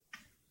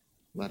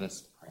Let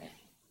us pray.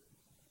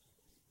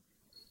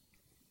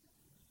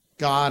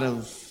 God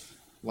of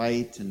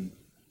light and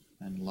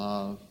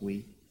love,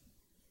 we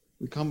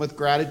come with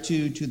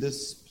gratitude to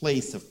this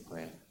place of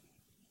prayer.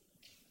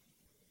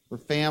 For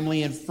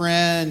family and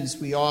friends,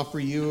 we offer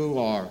you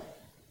our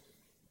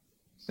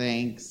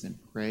thanks and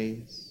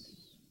praise.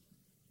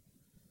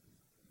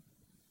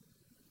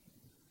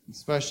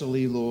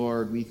 Especially,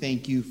 Lord, we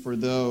thank you for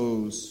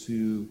those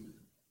who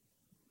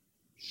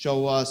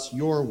show us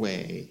your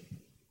way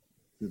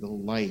through the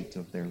light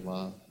of their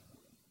love.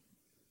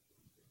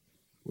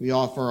 We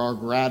offer our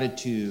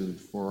gratitude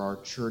for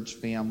our church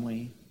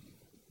family,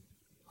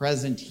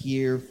 present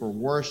here for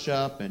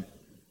worship, and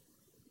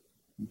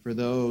for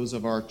those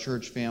of our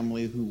church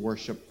family who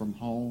worship from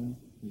home.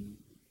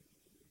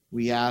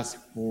 We ask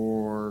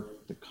for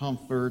the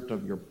comfort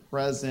of your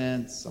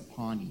presence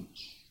upon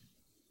each.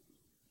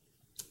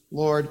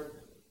 Lord,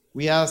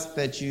 we ask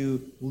that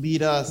you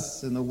lead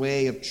us in the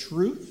way of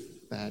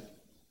truth, that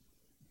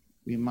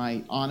we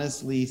might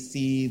honestly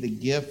see the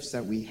gifts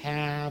that we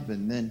have,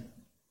 and then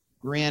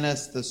grant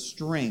us the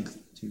strength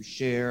to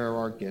share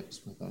our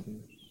gifts with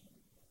others.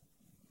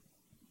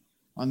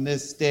 On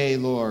this day,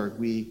 Lord,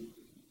 we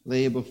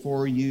lay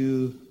before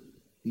you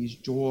these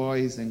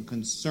joys and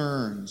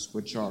concerns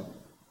which are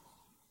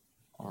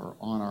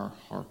on our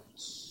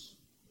hearts.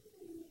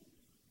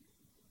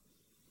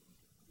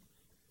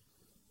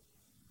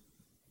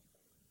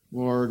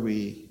 Lord,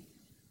 we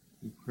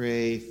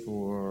pray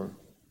for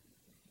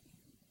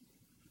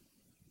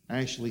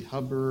Ashley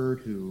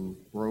Hubbard, who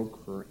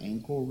broke her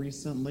ankle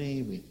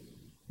recently.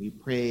 We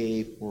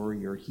pray for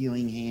your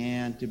healing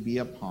hand to be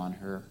upon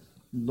her.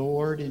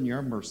 Lord, in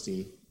your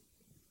mercy,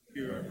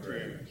 hear our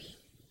prayers.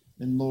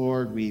 And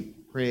Lord, we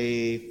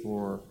pray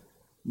for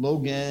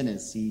Logan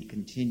as he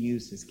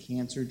continues his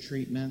cancer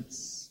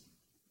treatments.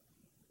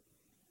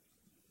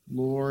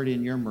 Lord,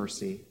 in your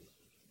mercy,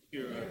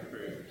 hear our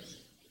prayers.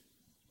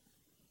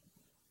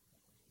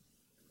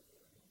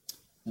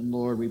 And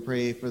Lord, we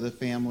pray for the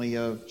family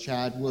of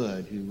Chad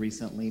Wood, who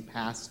recently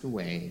passed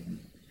away,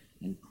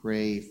 and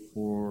pray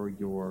for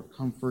your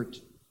comfort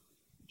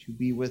to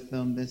be with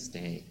them this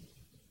day.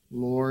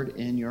 Lord,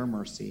 in your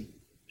mercy,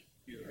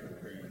 hear our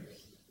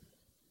prayers.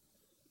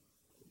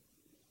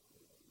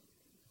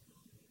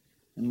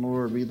 And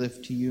Lord, we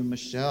lift to you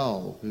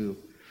Michelle, who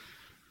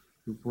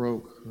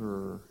broke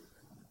her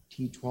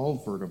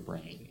T12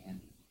 vertebrae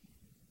and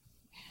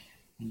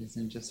is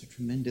in just a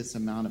tremendous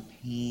amount of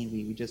pain.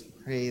 We just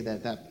pray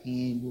that that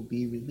pain will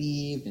be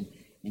relieved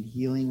and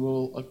healing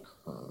will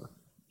occur.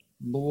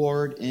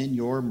 Lord, in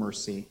your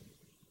mercy,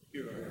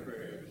 hear our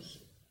prayers.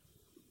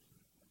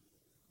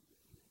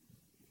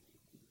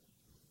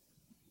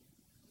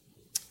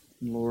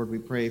 Lord, we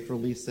pray for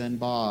Lisa and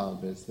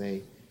Bob as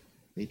they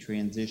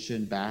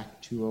transition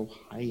back to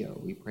Ohio.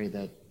 We pray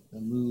that the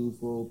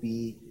move will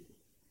be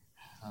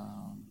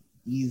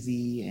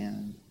easy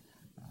and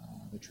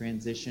the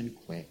transition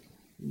quick.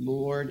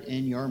 Lord,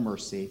 in your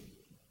mercy,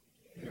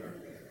 hear our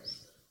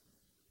prayers.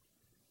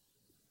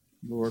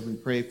 Lord, we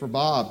pray for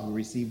Bob, who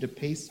received a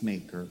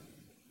pacemaker.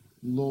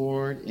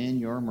 Lord, in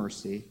your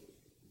mercy.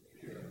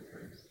 Hear our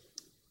prayers.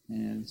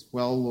 And as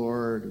well,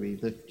 Lord, we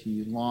lift to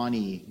you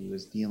Lonnie, who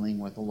is dealing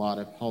with a lot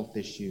of health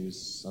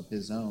issues of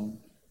his own.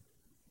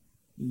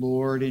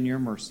 Lord, in your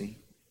mercy.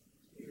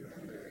 Hear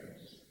our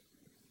prayers.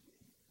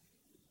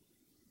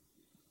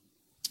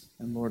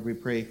 And Lord, we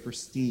pray for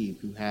Steve,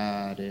 who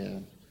had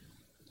a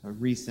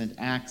recent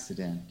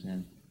accident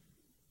and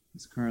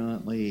is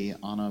currently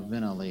on a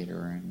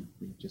ventilator, and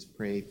we just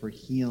pray for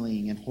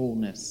healing and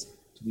wholeness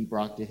to be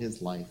brought to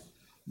his life.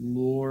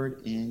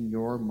 Lord, in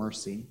your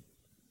mercy.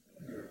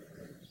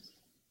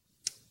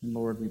 And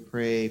Lord, we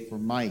pray for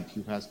Mike,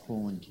 who has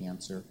colon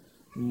cancer.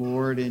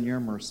 Lord, in your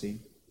mercy.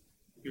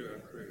 Hear our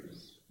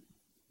prayers.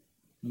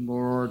 And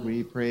Lord,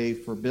 we pray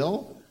for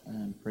Bill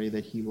and pray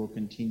that he will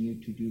continue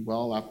to do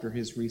well after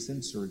his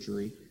recent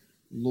surgery.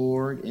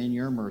 Lord, in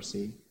your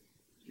mercy.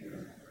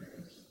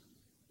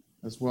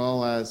 As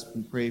well as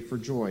we pray for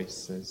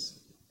Joyce as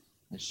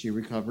she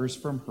recovers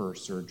from her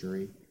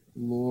surgery.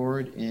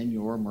 Lord, in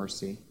your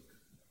mercy.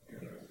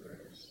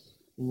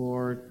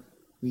 Lord,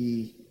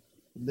 we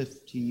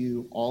lift to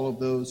you all of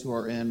those who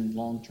are in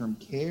long-term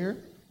care.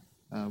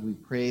 We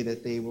pray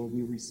that they will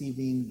be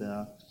receiving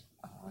the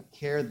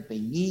care that they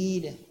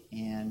need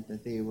and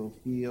that they will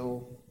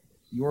feel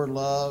your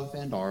love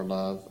and our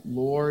love.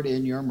 Lord,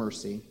 in your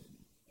mercy.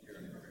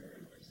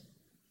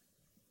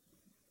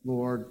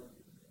 Lord,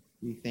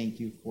 we thank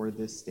you for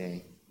this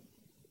day.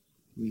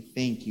 We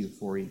thank you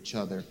for each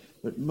other,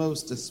 but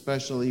most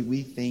especially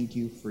we thank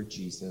you for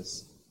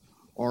Jesus,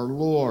 our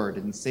Lord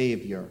and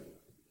Savior,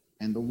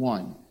 and the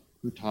one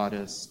who taught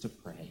us to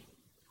pray.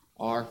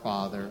 Our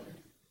Father,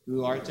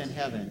 who art in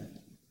heaven,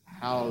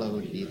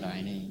 hallowed be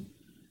thy name.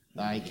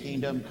 Thy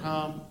kingdom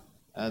come,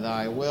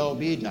 thy will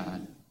be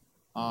done,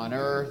 on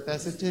earth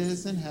as it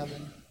is in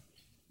heaven.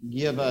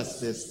 Give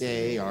us this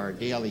day our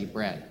daily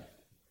bread,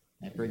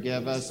 and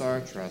forgive us our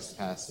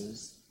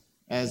trespasses,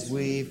 as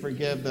we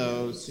forgive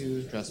those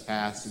who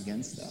trespass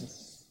against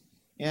us.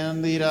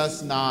 And lead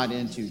us not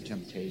into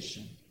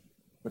temptation,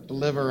 but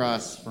deliver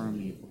us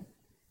from evil.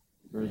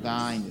 For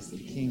thine is the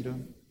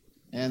kingdom,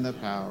 and the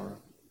power,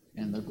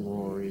 and the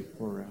glory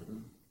forever.